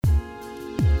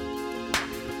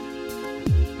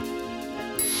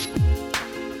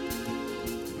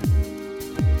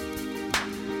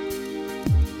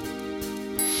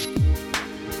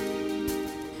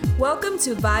Welcome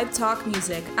to Vibe Talk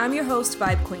Music. I'm your host,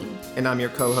 Vibe Queen. And I'm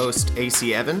your co-host,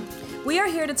 AC Evan. We are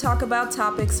here to talk about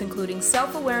topics including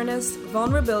self-awareness,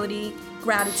 vulnerability,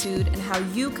 gratitude, and how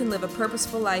you can live a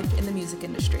purposeful life in the music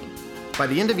industry. By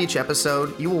the end of each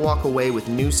episode, you will walk away with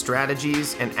new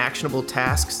strategies and actionable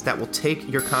tasks that will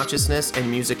take your consciousness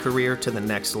and music career to the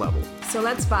next level. So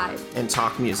let's vibe and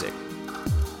talk music.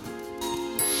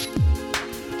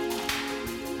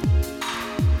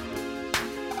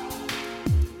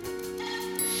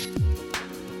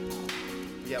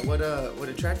 Yeah, what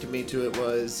attracted me to it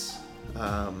was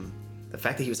the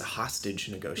fact that he was a hostage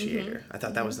negotiator. Mm-hmm. I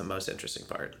thought that was the most interesting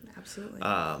part. Absolutely.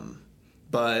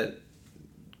 But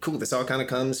cool, this all kind of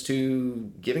comes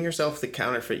to giving yourself the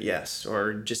counterfeit yes,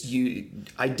 or just you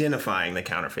identifying the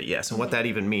counterfeit yes and what that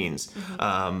even means.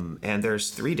 Mm-hmm. And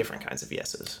there's 3 different kinds of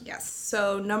yeses. Yes.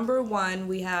 So number 1,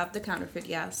 we have the counterfeit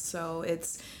yes. So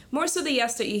it's more so the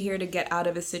yes that you hear to get out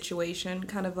of a situation,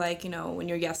 kind of like, when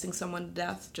you're yesing someone to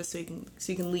death just so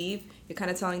you can leave. You're kind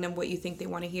of telling them what you think they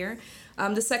want to hear.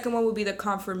 The second one would be the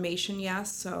confirmation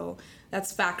yes. So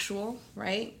that's factual,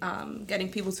 right?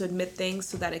 Getting people to admit things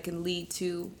so that it can lead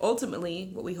to,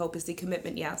 ultimately, what we hope is the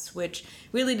commitment yes, which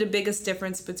really the biggest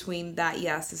difference between that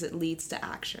yes is it leads to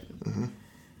action. Mm-hmm.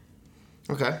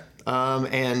 Okay.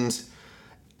 And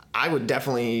I would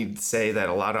definitely say that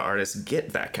a lot of artists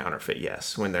get that counterfeit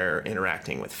yes when they're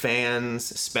interacting with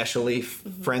fans, especially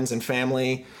friends and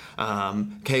family.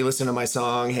 Hey, listen to my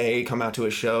song. Hey, come out to a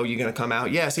show. You gonna come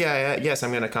out? Yes, yes,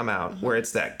 I'm gonna come out. Where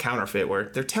it's that counterfeit where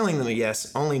they're telling them a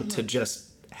yes only to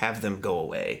just have them go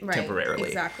away temporarily.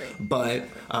 Exactly. But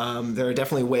there are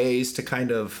definitely ways to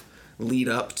kind of lead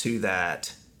up to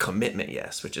that commitment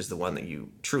yes, which is the one that you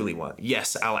truly want.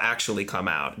 Yes, I'll actually come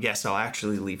out. Yes, I'll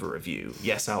actually leave a review.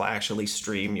 Yes, I'll actually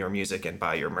stream your music and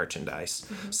buy your merchandise.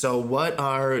 Mm-hmm. So what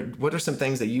are some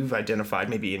things that you've identified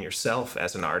maybe in yourself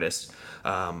as an artist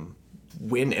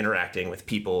when interacting with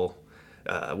people,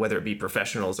 whether it be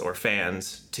professionals or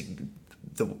fans, to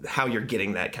how you're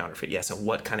getting that counterfeit yes and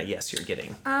what kind of yes you're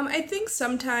getting? I think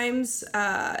sometimes,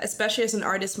 especially as an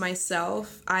artist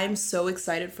myself, I'm so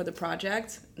excited for the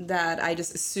project that I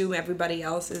just assume everybody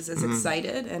else is as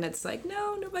excited, and it's like,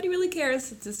 no, nobody really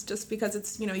cares. It's just because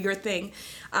it's, your thing.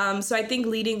 So I think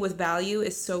leading with value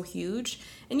is so huge.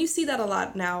 And you see that a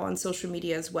lot now on social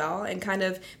media as well, and kind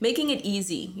of making it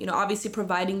easy, obviously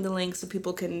providing the link so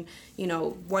people can,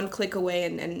 one click away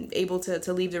and able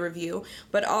to leave the review,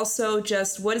 but also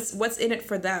just what's in it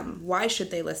for them? Why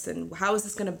should they listen? How is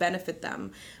this going to benefit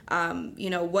them?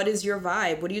 What is your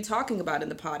vibe? What are you talking about in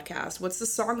the podcast? What's the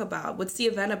song about? What's the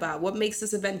event about? What makes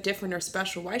this event different or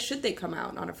special? Why should they come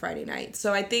out on a Friday night?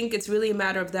 So I think it's really a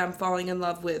matter of them falling in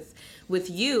love with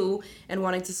you and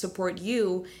wanting to support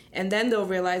you, and then they'll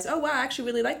realize, oh wow, I actually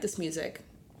really like this music.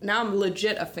 Now I'm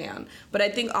legit a fan. But I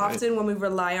think often when we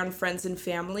rely on friends and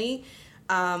family,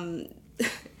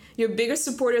 your biggest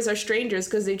supporters are strangers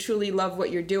because they truly love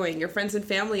what you're doing. Your friends and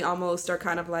family almost are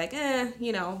kind of like,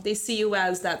 they see you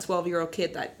as that 12-year-old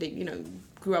kid that they,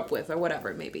 grew up with or whatever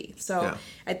it may be. So yeah.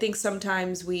 I think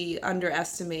sometimes we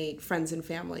underestimate friends and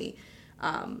family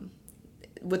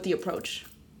with the approach,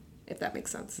 if that makes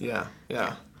sense. Yeah.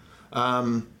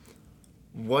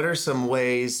 What are some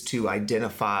ways to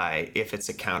identify if it's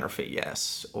a counterfeit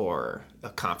yes or a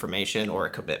confirmation or a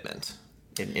commitment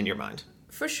in your mind?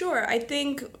 For sure. I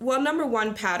think, number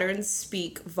 1, patterns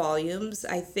speak volumes.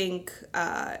 I think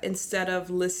instead of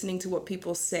listening to what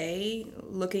people say,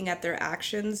 looking at their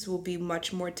actions will be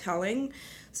much more telling.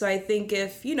 So I think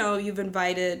if, you've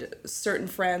invited certain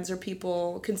friends or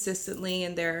people consistently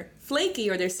and they're flaky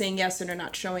or they're saying yes and they're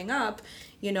not showing up,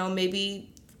 maybe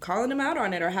calling them out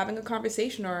on it or having a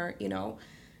conversation or,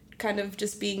 kind of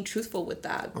just being truthful with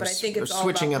that. But I think it's all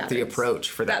switching about up the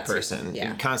approach for that person. Yeah.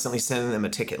 And constantly sending them a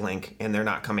ticket link and they're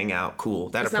not coming out. Cool.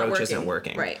 That approach isn't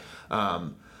working. Right.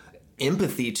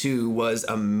 Empathy too was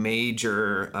a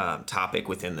major topic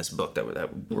within this book that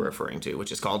we're referring to,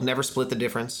 which is called Never Split the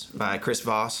Difference by Chris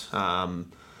Voss.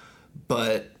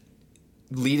 But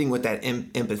leading with that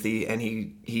empathy, and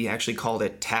he actually called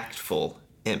it tactful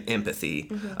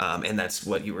empathy. And that's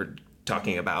what you were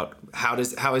talking about. How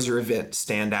does your event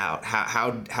stand out?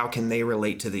 How can they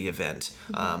relate to the event?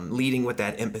 Leading with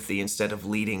that empathy instead of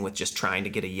leading with just trying to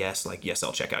get a yes, like, yes,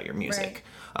 I'll check out your music,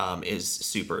 is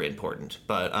super important.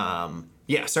 But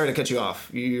sorry to cut you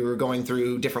off. You were going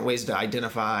through different ways to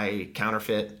identify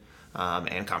counterfeit.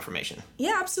 and confirmation.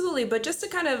 Yeah, absolutely. But just to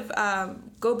kind of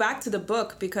go back to the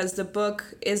book, because the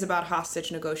book is about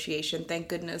hostage negotiation. Thank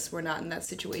goodness we're not in that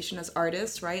situation as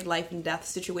artists, right? Life and death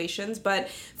situations. But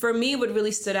for me, what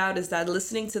really stood out is that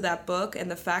listening to that book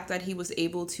and the fact that he was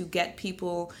able to get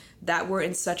people that were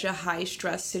in such a high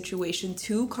stress situation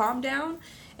to calm down,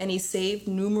 and he saved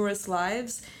numerous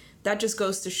lives. That just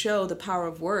goes to show the power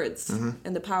of words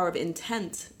and the power of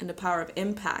intent and the power of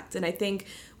impact. And I think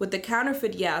with the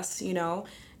counterfeit, yes,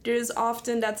 there's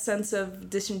often that sense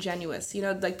of disingenuous,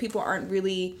 like people aren't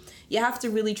really, you have to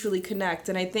really truly connect.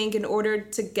 And I think in order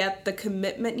to get the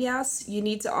commitment, yes, you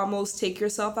need to almost take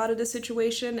yourself out of the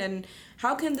situation and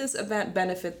how can this event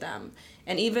benefit them?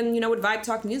 And even, with Vibe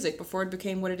Talk Music, before it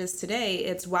became what it is today,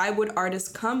 it's why would artists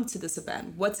come to this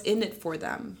event? What's in it for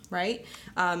them, right?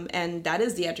 And that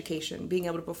is the education, being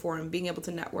able to perform, being able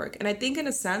to network. And I think in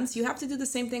a sense, you have to do the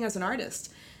same thing as an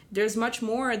artist. There's much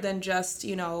more than just,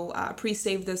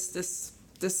 pre-save this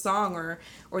song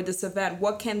or this event.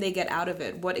 What can they get out of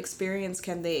it? What experience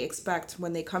can they expect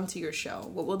when they come to your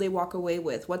show? What will they walk away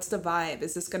with? What's the vibe?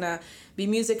 Is this gonna be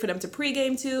music for them to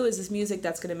pregame to? Is this music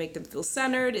that's gonna make them feel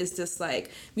centered? Is this like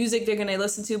music they're gonna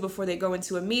listen to before they go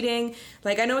into a meeting?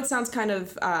 Like, I know it sounds kind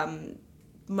of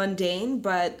mundane,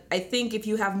 but I think if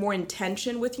you have more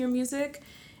intention with your music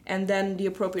and then the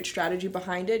appropriate strategy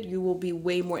behind it, you will be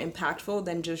way more impactful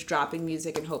than just dropping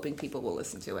music and hoping people will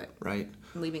listen to it. Right.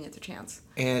 And leaving it to chance.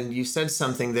 And you said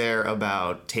something there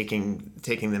about taking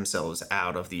themselves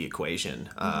out of the equation.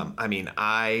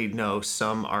 I know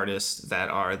some artists that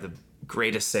are the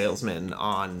greatest salesmen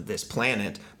on this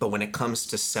planet, but when it comes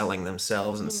to selling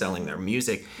themselves and selling their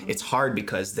music, it's hard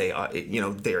because they are,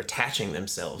 they're attaching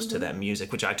themselves to that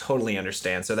music, which I totally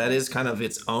understand. So that is kind of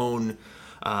its own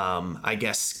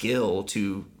skill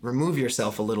to remove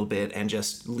yourself a little bit and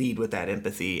just lead with that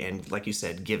empathy and, like you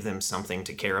said, give them something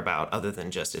to care about other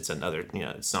than just it's another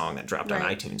song that dropped on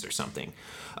iTunes or something.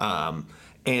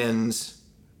 And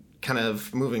kind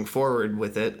of moving forward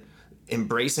with it,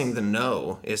 embracing the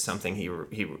no is something he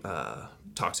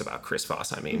talks about, Chris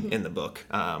Voss, in the book.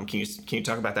 Can you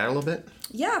talk about that a little bit?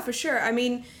 Yeah, for sure.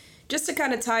 Just to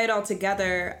kind of tie it all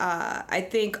together, I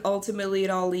think ultimately it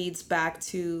all leads back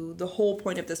to the whole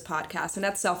point of this podcast, and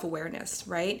that's self-awareness,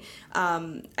 right?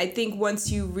 I think once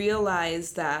you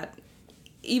realize that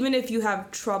even if you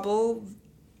have trouble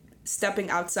stepping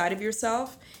outside of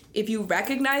yourself, if you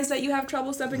recognize that you have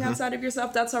trouble stepping outside of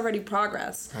yourself, that's already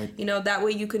progress. Right. That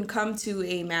way you can come to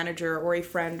a manager or a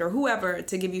friend or whoever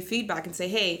to give you feedback and say,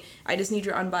 hey, I just need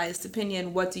your unbiased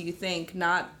opinion. What do you think?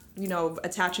 Not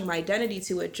attaching my identity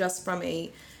to it just from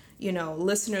a,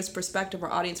 listener's perspective or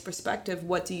audience perspective.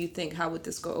 What do you think? How would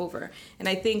this go over? And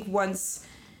I think once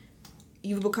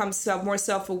you become more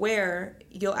self-aware,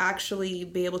 you'll actually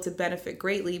be able to benefit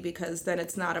greatly because then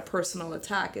it's not a personal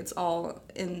attack. It's all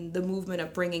in the movement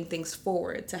of bringing things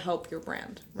forward to help your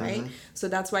brand, right? So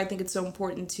that's why I think it's so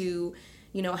important to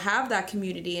have that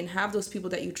community and have those people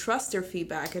that you trust their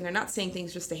feedback, and they're not saying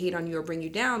things just to hate on you or bring you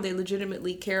down. They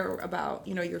legitimately care about,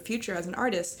 your future as an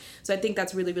artist. So I think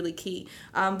that's really, really key.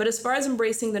 But as far as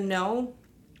embracing the no,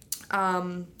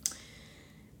 I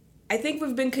think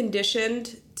we've been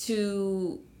conditioned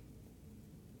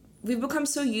we've become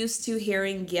so used to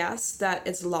hearing yes that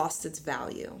it's lost its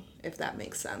value, if that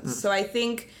makes sense. So I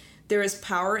think there is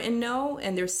power in no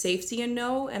and there's safety in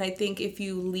no. And I think if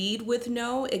you lead with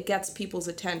no, it gets people's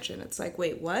attention. It's like,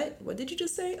 wait, what? What did you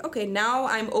just say? Okay, now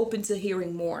I'm open to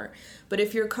hearing more. But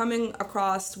if you're coming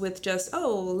across with just,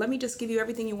 oh, let me just give you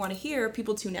everything you want to hear,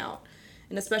 people tune out.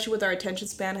 And especially with our attention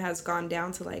span has gone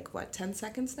down to 10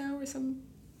 seconds now or some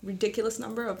ridiculous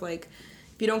number of if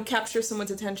you don't capture someone's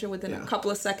attention within a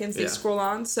couple of seconds, they scroll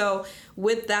on. So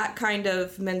with that kind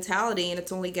of mentality, and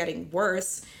it's only getting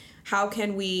worse, how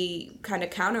can we kind of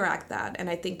counteract that?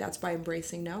 And I think that's by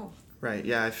embracing no. Right.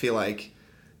 Yeah, I feel like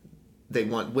they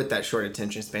want, with that short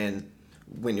attention span,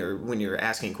 when you're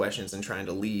asking questions and trying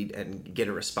to lead and get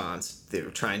a response,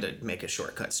 they're trying to make a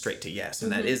shortcut straight to yes.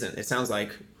 And that isn't. It sounds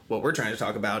like what we're trying to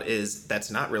talk about is that's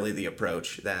not really the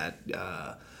approach that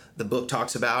the book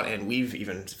talks about, and we've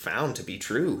even found to be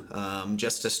true.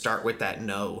 Just to start with that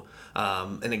no.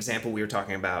 An example we were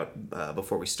talking about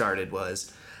before we started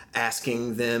was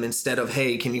asking them, instead of,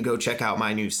 hey, can you go check out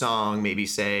my new song, maybe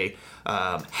say,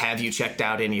 have you checked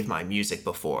out any of my music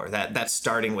before? That's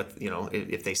starting with,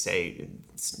 if they say,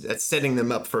 that's setting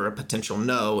them up for a potential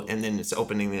no, and then it's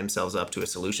opening themselves up to a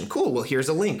solution. Cool, well, here's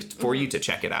a link for you to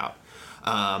check it out.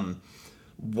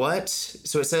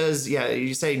 So it says,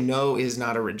 you say no is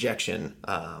not a rejection,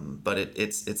 but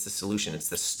it's the solution. It's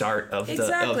the start of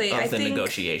the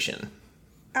negotiation.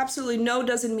 Absolutely. No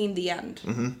doesn't mean the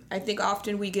end. I think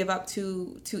often we give up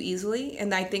too easily,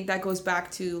 and I think that goes back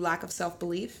to lack of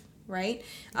self-belief, right?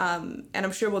 And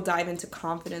I'm sure we'll dive into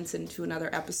confidence into another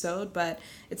episode, but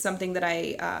it's something that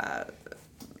I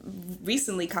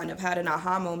recently kind of had an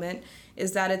aha moment,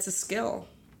 is that it's a skill.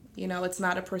 You know, it's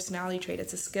not a personality trait,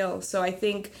 it's a skill. So I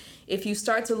think if you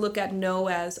start to look at no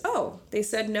as, oh, they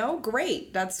said no,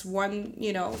 great. That's one,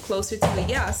 closer to a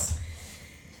yes.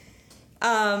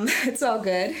 It's all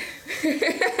good.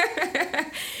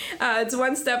 It's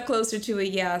one step closer to a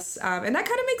yes. And that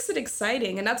kind of makes it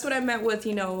exciting. And that's what I meant with,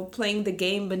 playing the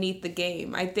game beneath the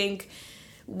game. I think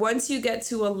once you get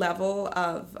to a level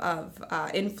of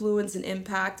influence and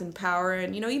impact and power,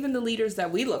 and even the leaders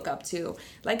that we look up to,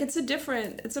 like it's a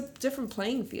different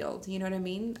playing field. You know what I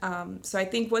mean? So I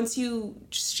think once you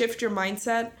shift your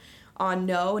mindset on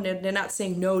no, and they're not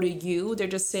saying no to you, they're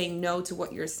just saying no to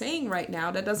what you're saying right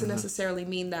now, that doesn't necessarily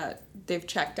mean that they've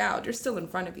checked out. They're still in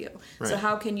front of you. Right. So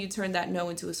how can you turn that no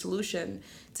into a solution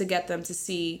to get them to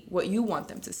see what you want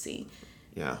them to see?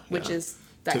 Which is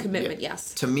that commitment,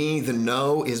 yes. To me, the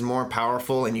no is more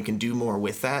powerful, and you can do more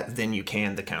with that than you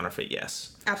can the counterfeit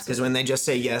yes. Absolutely. Because when they just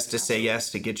say yes to say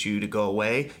yes to get you to go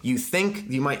away, you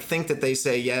might think that they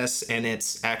say yes, and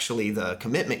it's actually the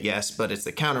commitment yes, but it's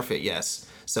the counterfeit yes.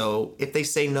 So if they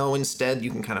say no instead, you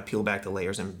can kind of peel back the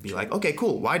layers and be like, okay,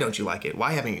 cool. Why don't you like it?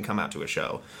 Why haven't you come out to a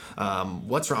show?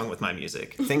 What's wrong with my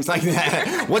music? Things like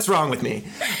that. What's wrong with me?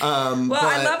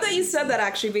 I love that you said that,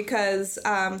 actually, because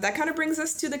that kind of brings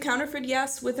us to the counterfeit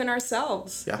yes within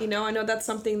ourselves. Yeah. I know that's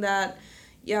something that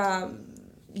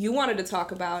you wanted to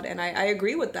talk about, and I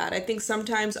agree with that. I think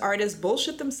sometimes artists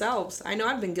bullshit themselves. I know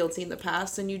I've been guilty in the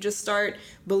past, and you just start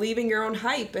believing your own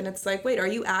hype, and it's like, wait, are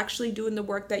you actually doing the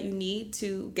work that you need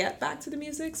to get back to the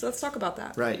music? So let's talk about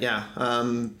that. Right, yeah.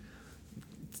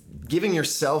 Giving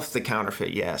yourself the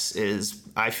counterfeit yes is,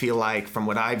 I feel like, from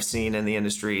what I've seen in the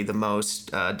industry, the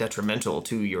most detrimental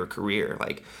to your career.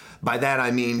 Like, by that I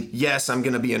mean, yes, I'm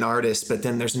going to be an artist, but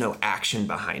then there's no action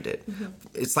behind it.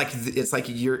 It's like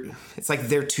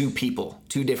they're two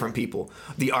different people,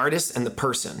 the artist and the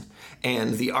person.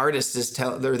 And the artist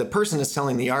the person is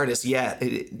telling the artist,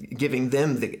 giving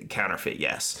them the counterfeit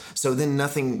yes. So then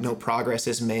no progress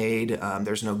is made.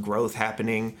 There's no growth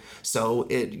happening. So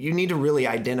you need to really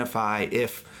identify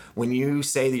if, when you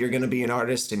say that you're going to be an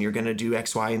artist and you're going to do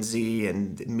X, Y, and Z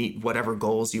and meet whatever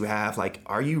goals you have, like,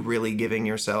 are you really giving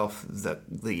yourself the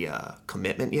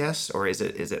commitment yes, or is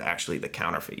it actually the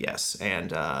counterfeit yes?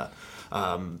 And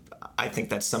I think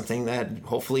that's something that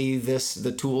hopefully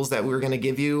the tools that we're going to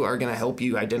give you are going to help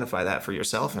you identify that for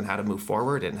yourself and how to move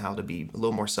forward and how to be a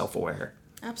little more self-aware.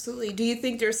 Absolutely. Do you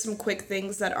think there's some quick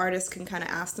things that artists can kind of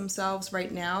ask themselves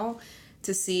right now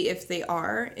to see if they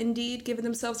are indeed giving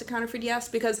themselves a counterfeit yes?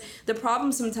 Because the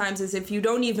problem sometimes is if you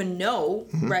don't even know,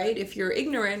 right? If you're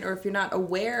ignorant or if you're not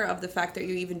aware of the fact that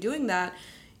you're even doing that,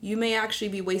 you may actually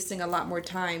be wasting a lot more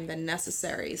time than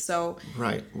necessary. So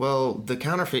right. Well, the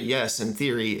counterfeit yes, in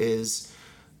theory, is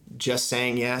just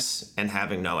saying yes and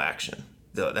having no action.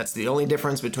 That's the only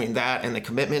difference between that and the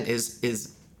commitment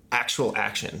is actual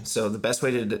action. So the best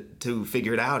way to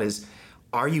figure it out is,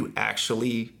 are you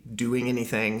actually doing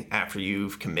anything after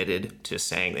you've committed to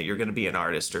saying that you're going to be an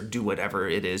artist or do whatever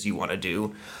it is you want to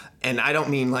do? And I don't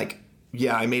mean like,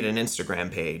 I made an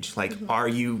Instagram page. Like, are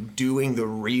you doing the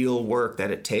real work that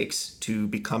it takes to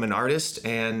become an artist?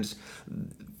 And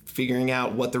figuring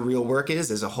out what the real work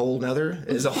is a whole nother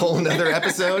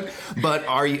episode. But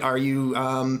are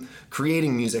you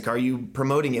creating music? Are you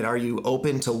promoting it? Are you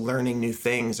open to learning new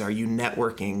things? Are you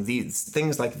networking? These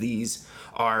things like these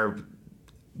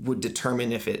would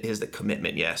determine if it is the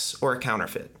commitment yes or a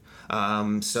counterfeit.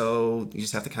 So you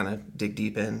just have to kind of dig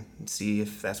deep in and see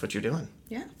if that's what you're doing.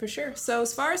 Yeah, for sure. So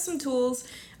as far as some tools,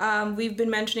 we've been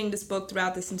mentioning this book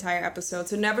throughout this entire episode.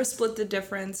 So Never Split the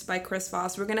Difference by Chris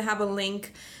Voss. We're going to have a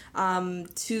link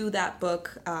to that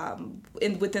book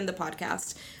within the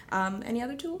podcast. Any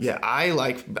other tools? Yeah, I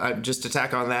like, just to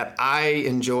tack on that, I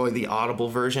enjoy the Audible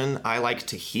version. I like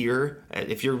to hear.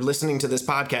 If you're listening to this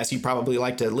podcast, you probably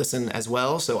like to listen as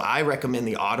well. So I recommend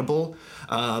the Audible.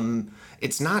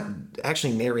 It's not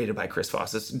actually narrated by Chris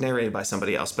Voss. It's narrated by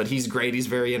somebody else, but he's great. He's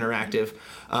very interactive.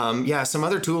 Some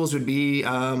other tools would be,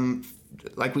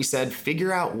 like we said,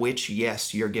 figure out which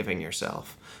yes you're giving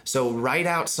yourself. So write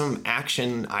out some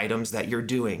action items that you're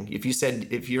doing.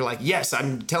 If you're like, yes,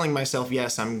 I'm telling myself,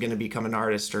 yes, I'm going to become an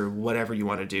artist or whatever you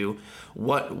want to do,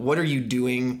 what are you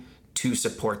doing to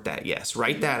support that yes?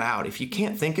 Write that out. If you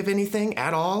can't think of anything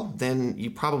at all, then you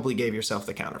probably gave yourself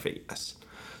the counterfeit yes.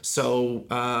 So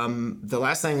the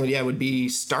last thing would be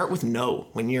start with no.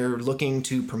 When you're looking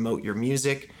to promote your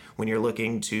music, when you're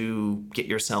looking to get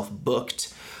yourself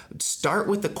booked, start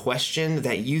with the question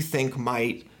that you think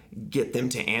might get them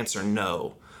to answer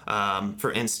no.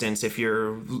 For instance, if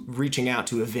you're reaching out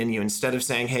to a venue, instead of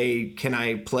saying, hey, can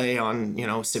I play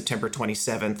on, September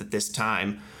 27th at this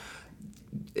time?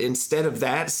 Instead of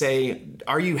that, say,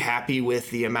 are you happy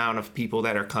with the amount of people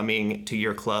that are coming to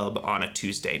your club on a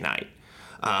Tuesday night?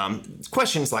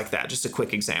 Questions like that, just a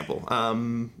quick example.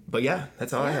 But yeah,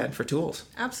 that's all I had for tools.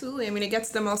 Absolutely. I mean, it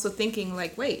gets them also thinking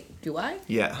like, wait, do I?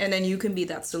 Yeah. And then you can be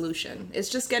that solution. It's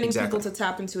just getting people to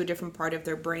tap into a different part of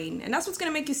their brain. And that's what's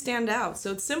going to make you stand out.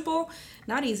 So it's simple,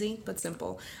 not easy, but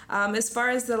simple. As far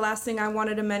as the last thing I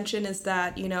wanted to mention is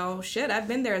that, I've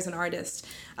been there as an artist.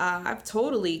 I've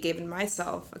totally given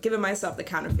myself the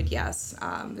counterfeit yes.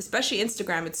 Especially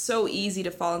Instagram. It's so easy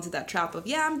to fall into that trap of,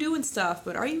 I'm doing stuff,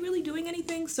 but are you really doing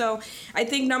anything? So I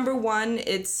think number one,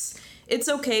 it's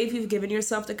okay if you've given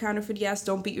yourself the counterfeit yes.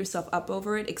 Don't beat yourself up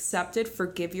over it. Accept it,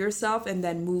 forgive yourself, and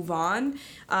then move on.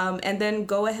 And then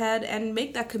go ahead and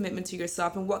make that commitment to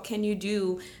yourself. And what can you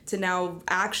do to now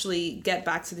actually get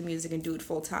back to the music and do it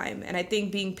full time? And I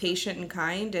think being patient and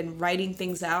kind and writing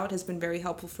things out has been very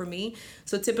helpful for me.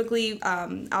 So typically,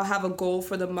 I'll have a goal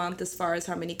for the month as far as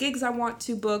how many gigs I want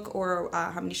to book or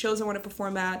how many shows I want to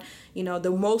perform at.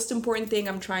 The most important thing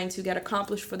I'm trying to get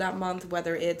accomplished for that month,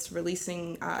 whether it's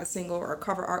releasing a single or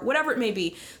cover art, whatever it may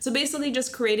be. So basically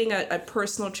just creating a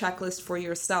personal checklist for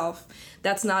yourself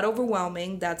that's not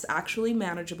overwhelming, that's actually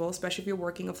manageable, especially if you're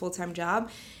working a full-time job.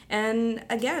 And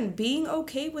again, being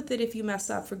okay with it if you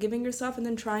mess up, forgiving yourself and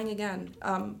then trying again.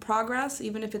 Progress,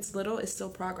 even if it's little, is still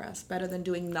progress, better than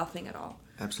doing nothing at all.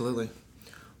 Absolutely.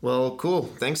 Well, cool.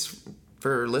 Thanks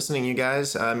for listening, you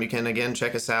guys. You can again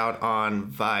check us out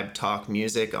on Vibe Talk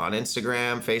Music on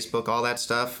Instagram, Facebook, all that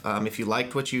stuff. If you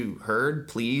liked what you heard,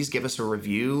 please give us a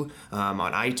review on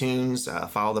iTunes,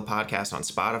 follow the podcast on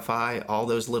Spotify, all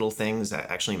those little things that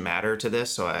actually matter to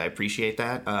this, so I appreciate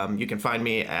that. You can find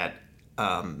me at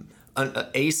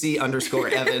AC_Evan,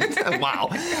 wow,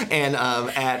 and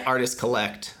at Artist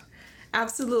Collect.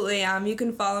 Absolutely. You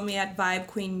can follow me at Vibe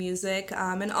Queen Music.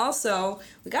 And also,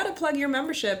 we got to plug your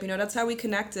membership. That's how we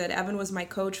connected. Evan was my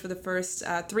coach for the first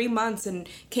 3 months and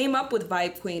came up with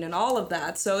Vibe Queen and all of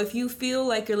that. So if you feel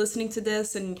like you're listening to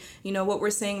this and, what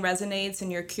we're saying resonates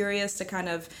and you're curious to kind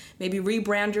of maybe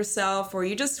rebrand yourself or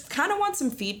you just kind of want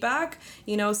some feedback,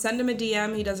 send him a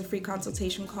DM. He does a free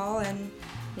consultation call. And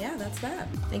yeah, that's that.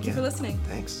 Thank you for listening.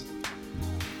 Thanks.